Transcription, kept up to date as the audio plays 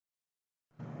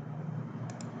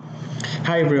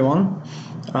Hi everyone.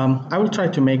 I will try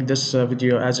to make this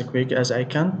video as quick as I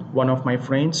can. One of my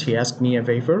friends, he asked me a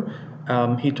favor.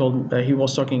 He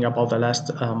was talking about the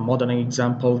last modeling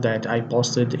example that I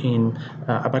posted in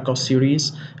Abaqus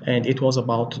series, and it was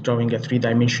about drawing a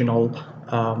three-dimensional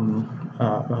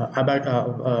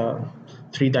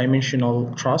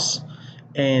three-dimensional truss.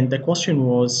 And the question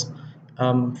was,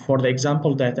 for the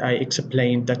example that I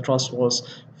explained, the truss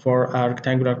was for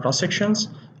rectangular cross sections.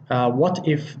 What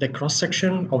if the cross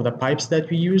section of the pipes that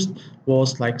we used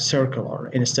was like circular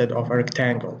instead of a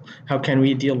rectangle? How can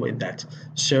we deal with that?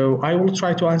 So I will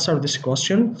try to answer this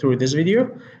question through this video,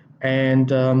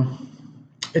 and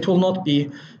it will not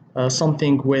be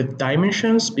something with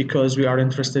dimensions because we are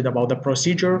interested about the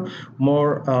procedure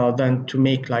more than to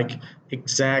make like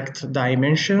exact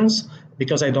dimensions,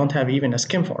 because I don't have even a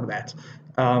scheme for that.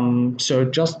 So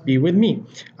just be with me.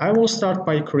 I will start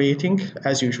by creating,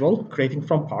 as usual, creating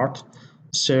from part.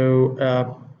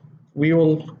 So we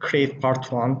will create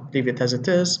part one, leave it as it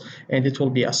is, and it will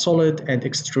be a solid and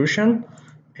extrusion,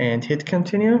 and hit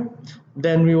continue.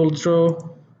 Then we will draw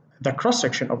the cross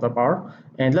section of the bar,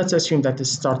 and let's assume that it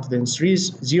started in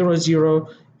 0, 0,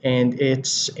 and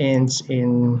it ends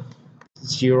in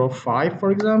 0.5,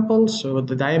 for example. So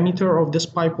the diameter of this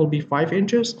pipe will be 5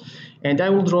 inches, and I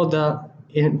will draw the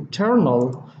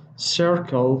internal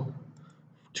circle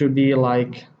to be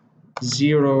like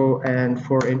 0 and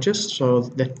 4 inches. So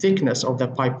the thickness of the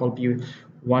pipe will be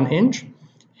 1 inch.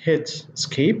 Hit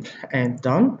escape and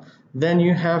done. Then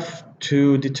you have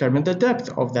to determine the depth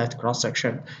of that cross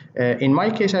section. In my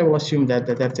case, I will assume that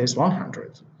the depth is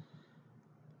 100.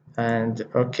 And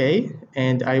OK,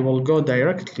 and I will go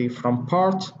directly from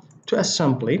part to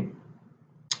assembly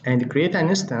and create an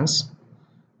instance.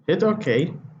 Hit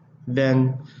OK.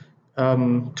 Then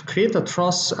to create a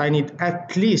truss, I need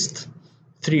at least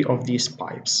 3 of these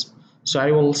pipes. So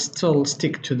I will still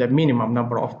stick to the minimum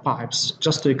number of pipes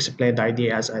just to explain the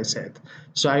idea as I said.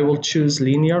 So I will choose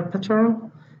linear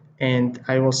pattern, and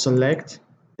I will select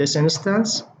this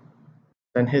instance,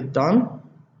 then hit done.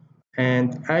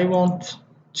 And I want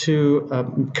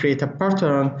to create a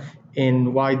pattern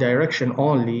in Y direction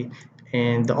only,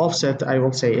 and the offset I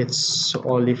will say it's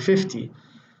only 50.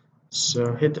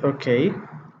 So hit OK,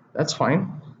 that's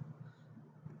fine.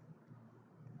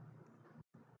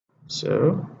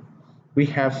 So we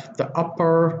have the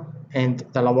upper and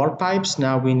the lower pipes.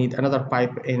 Now we need another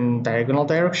pipe in diagonal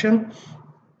direction.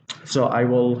 So I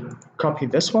will copy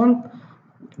this one.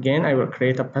 Again, I will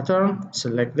create a pattern,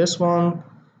 select this one,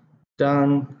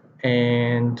 done,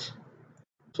 and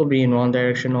it will be in one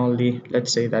direction only.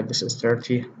 Let's say that this is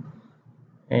 30,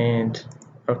 and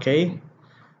OK.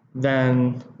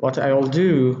 Then what I will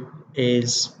do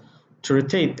is to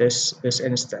rotate this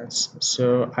instance.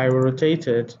 So I will rotate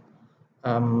it.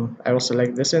 I will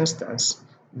select this instance,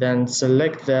 then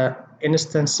select the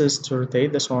instances to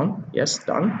rotate this one. Yes,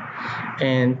 done.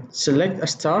 And select a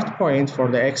start point for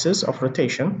the axis of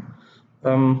rotation.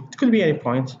 It could be any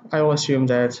point. I will assume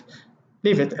that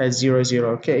leave it as 0,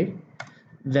 0, OK.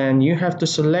 Then you have to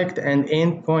select an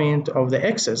end point of the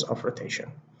axis of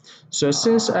rotation. So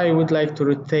since I would like to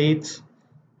rotate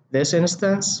this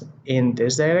instance in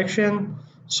this direction,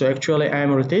 so actually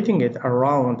I'm rotating it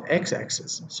around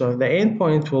x-axis. So the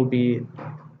endpoint will be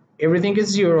everything is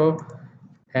 0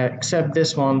 except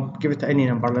this one. Give it any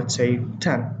number, let's say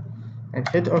 10, and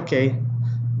hit OK.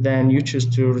 Then you choose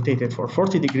to rotate it for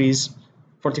 40 degrees,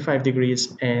 45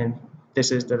 degrees, and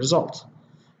this is the result.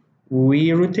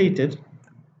 We rotated.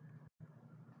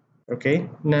 Okay,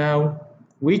 now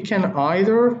we can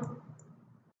either,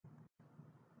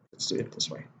 let's do it this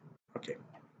way. Okay,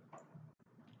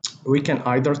 we can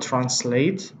either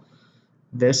translate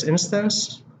this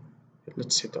instance.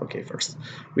 Let's hit OK first.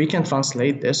 We can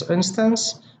translate this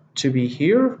instance to be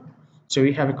here. So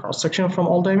we have a cross section from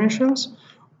all dimensions,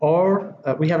 or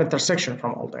we have intersection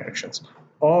from all directions.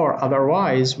 Or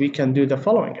otherwise, we can do the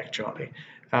following actually.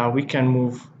 We can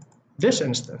move this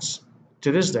instance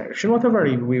to this direction, whatever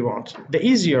we want. The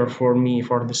easier for me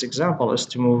for this example is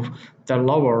to move the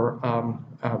lower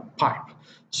pipe.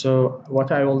 So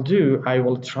what I will do, I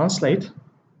will translate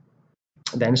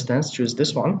the instance, choose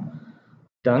this one,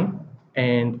 done.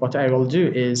 And what I will do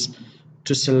is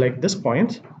to select this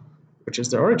point, which is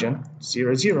the origin,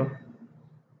 0, 0,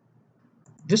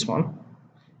 this one,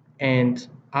 and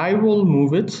I will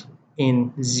move it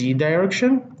in Z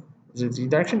direction. Is it Z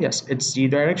direction? Yes, it's Z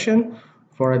direction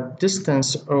for a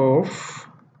distance of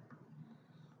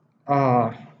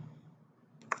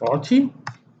 40.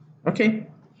 Okay,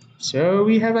 so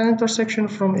we have an intersection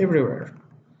from everywhere.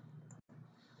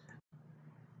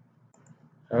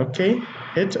 Okay,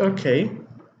 hit OK.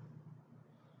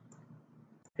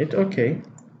 hit OK.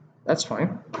 That's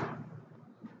fine.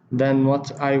 Then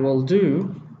what I will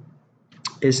do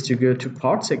is to go to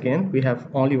parts again. We have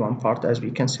only one part, as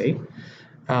we can say.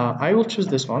 I will choose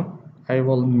this one. I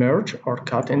will merge or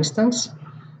cut instance.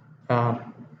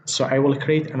 So I will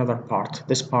create another part.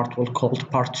 This part will called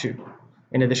part 2,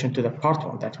 in addition to the part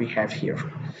 1 that we have here.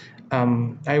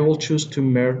 I will choose to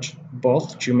merge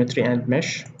both geometry and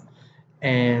mesh,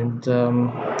 and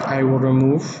I will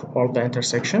remove all the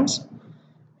intersections,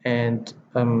 and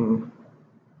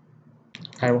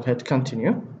I will hit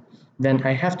continue. Then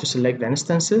I have to select the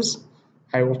instances.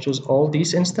 I will choose all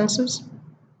these instances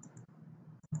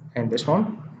and this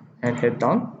one and hit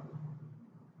done.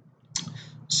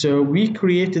 So we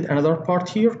created another part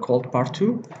here called part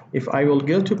 2. If I will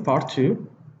go to part 2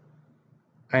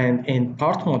 and in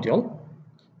part module,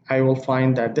 I will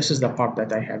find that this is the part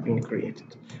that I have been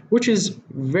created, which is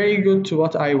very good to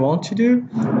what I want to do,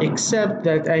 except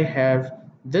that I have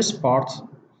this part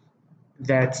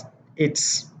that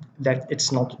it's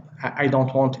not, I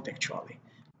don't want it actually.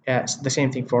 It's the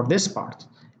same thing for this part.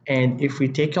 And if we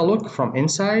take a look from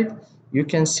inside, you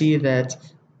can see that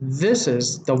this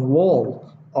is the wall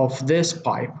of this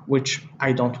pipe, which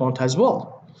I don't want as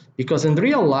well. Because in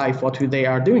real life, what they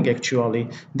are doing actually,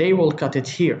 they will cut it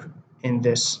here in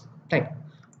this thing.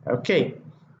 Okay,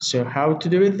 so how to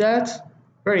do with that?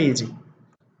 Very easy.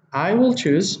 I will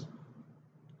choose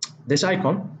this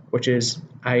icon, which is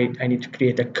I need to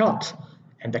create a cut,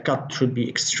 and the cut should be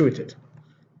extruded.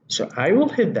 So I will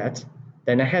hit that.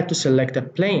 Then I had to select a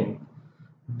plane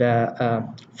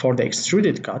for the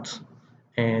extruded cut,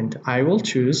 and I will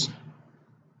choose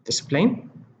this plane.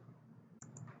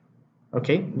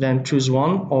 Okay, then choose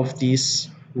one of these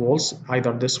walls,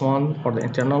 either this one or the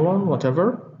internal one,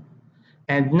 whatever.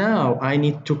 And now I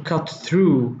need to cut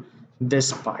through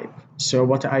this pipe. So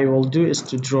what I will do is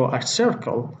to draw a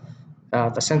circle.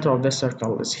 The center of the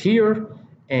circle is here,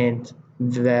 and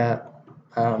the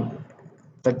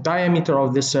diameter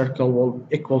of this circle will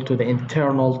equal to the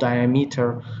internal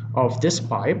diameter of this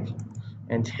pipe,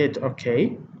 and hit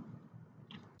OK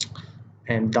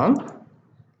and done.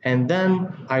 And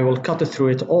then I will cut through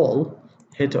it all,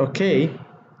 hit OK,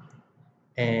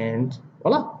 and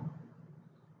voila,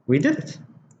 we did it.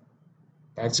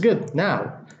 That's good.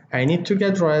 Now I need to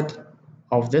get rid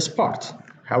of this part.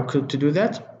 How to do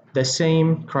that? The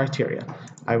same criteria.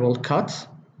 I will cut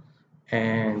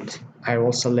and I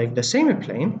will select the same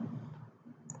plane,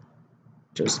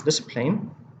 just this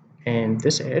plane and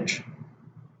this edge.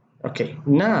 Okay,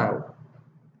 now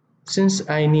since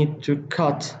I need to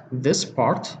cut this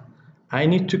part, I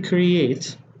need to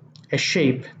create a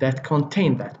shape that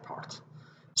contains that part.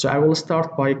 So I will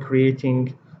start by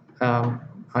creating an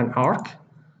arc.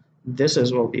 This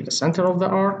will be the center of the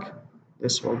arc.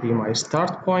 This will be my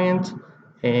start point,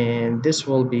 and this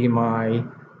will be my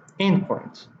end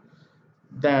point.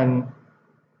 Then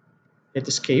hit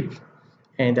escape,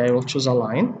 and I will choose a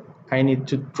line. I need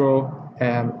to draw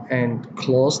an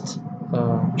closed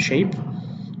shape.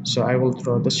 So I will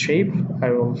draw this shape.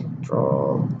 I will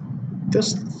draw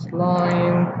this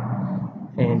line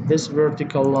and this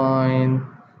vertical line,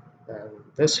 and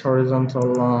this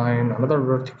horizontal line, another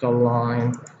vertical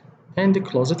line, and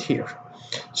close it here.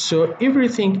 So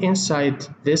everything inside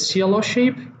this yellow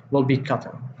shape will be cut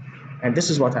in, and this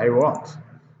is what I want.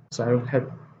 So I will hit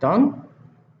done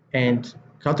and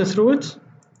cut through it.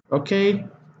 Okay,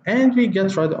 and we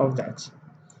get rid of that.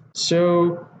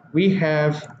 So we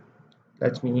have,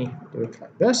 let me do it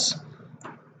like this.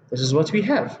 This is what we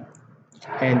have,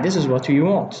 and this is what we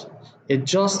want. It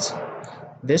just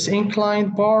this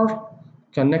inclined bar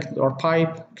connected, or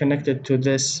pipe connected to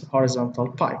this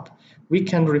horizontal pipe. We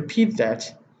can repeat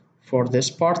that for this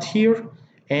part here,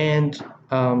 and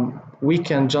we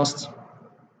can just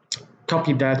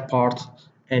copy that part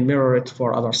and mirror it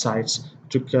for other sides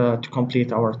to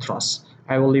complete our truss.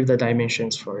 I will leave the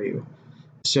dimensions for you.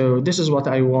 So this is what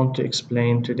I want to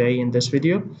explain today in this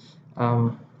video.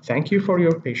 Thank you for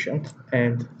your patience,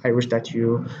 and I wish that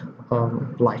you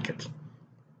like it.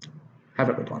 Have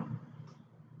a good one.